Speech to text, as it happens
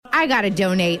I got to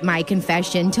donate my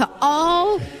confession to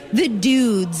all the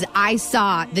dudes I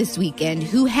saw this weekend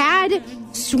who had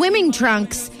swimming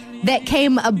trunks that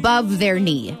came above their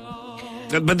knee.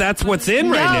 But that's what's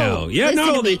in right now. Yeah,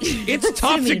 it's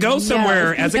tough to go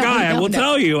somewhere. As a guy, I will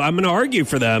tell you, I'm going to argue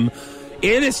for them.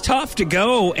 It is tough to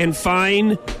go and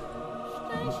find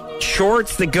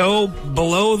shorts that go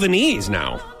below the knees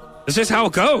now. It's just how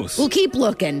it goes. We'll keep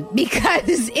looking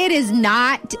because it is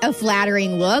not a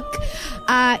flattering look.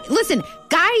 Listen,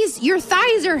 guys, your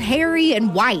thighs are hairy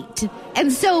and white.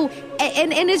 And so,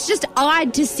 and it's just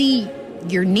odd to see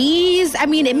your knees. I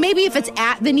mean, maybe if it's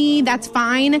at the knee, that's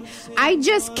fine. I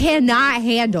cannot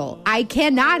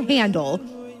handle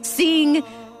seeing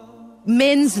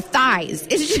men's thighs.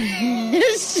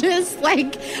 It's just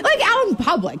like out in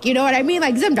public. You know what I mean?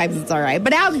 Like sometimes it's all right,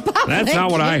 but out in public. That's not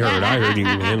what I heard. I heard you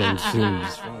can handle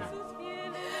shoes.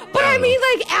 But I mean,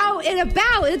 like out and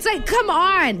about. It's like, come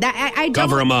on. I don't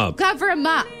cover them up. Cover them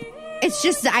up. It's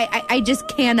just I just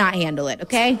cannot handle it.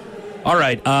 Okay. All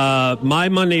right. My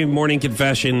Tuesday morning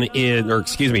confession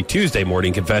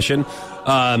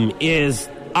is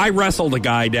I wrestled a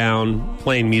guy down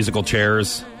playing musical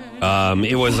chairs.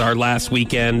 It was our last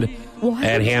weekend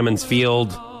at Hammons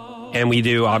Field. And we've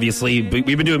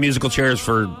been doing musical chairs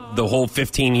for the whole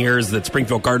 15 years that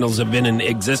Springfield Cardinals have been in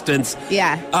existence.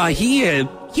 Yeah.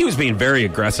 He was being very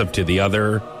aggressive to the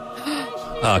other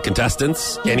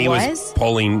contestants. He was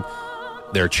pulling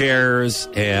their chairs,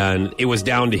 and it was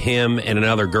down to him and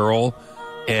another girl,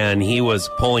 and he was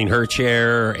pulling her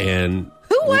chair. And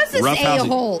who was this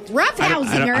a-hole?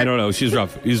 Roughhousing her? I don't know. He was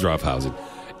roughhousing.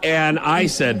 And I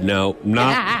said, no.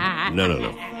 Not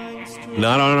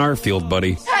on our field,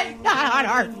 buddy. Not on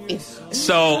our field.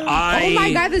 So oh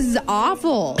my God, this is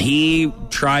awful. He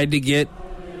tried to get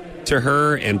to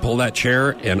her and pull that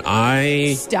chair, and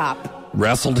I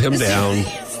wrestled him down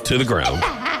to the ground.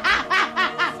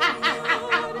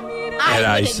 And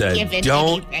I said,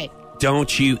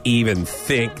 don't you even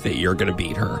think that you're going to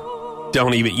beat her.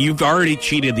 Don't even. You've already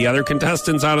cheated the other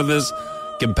contestants out of this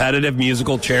competitive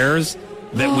musical chairs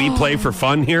that we play for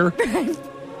fun here.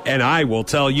 And I will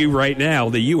tell you right now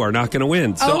that you are not going to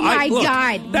win. So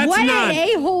God. What an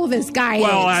a-hole this guy is.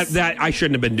 Well, I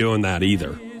shouldn't have been doing that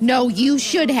either. No, you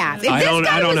should have. If this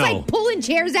guy was like pulling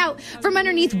chairs out from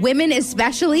underneath women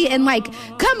especially, and like,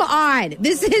 come on.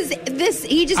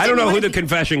 He just I don't know who the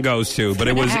confession goes to, but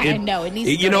it was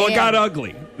it got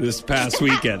ugly this past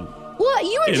weekend. Well,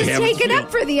 you were just taking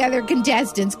up for the other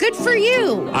contestants. Good for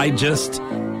you.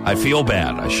 I feel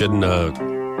bad. I shouldn't have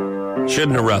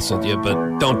wrestled you,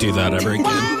 but don't do that ever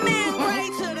again.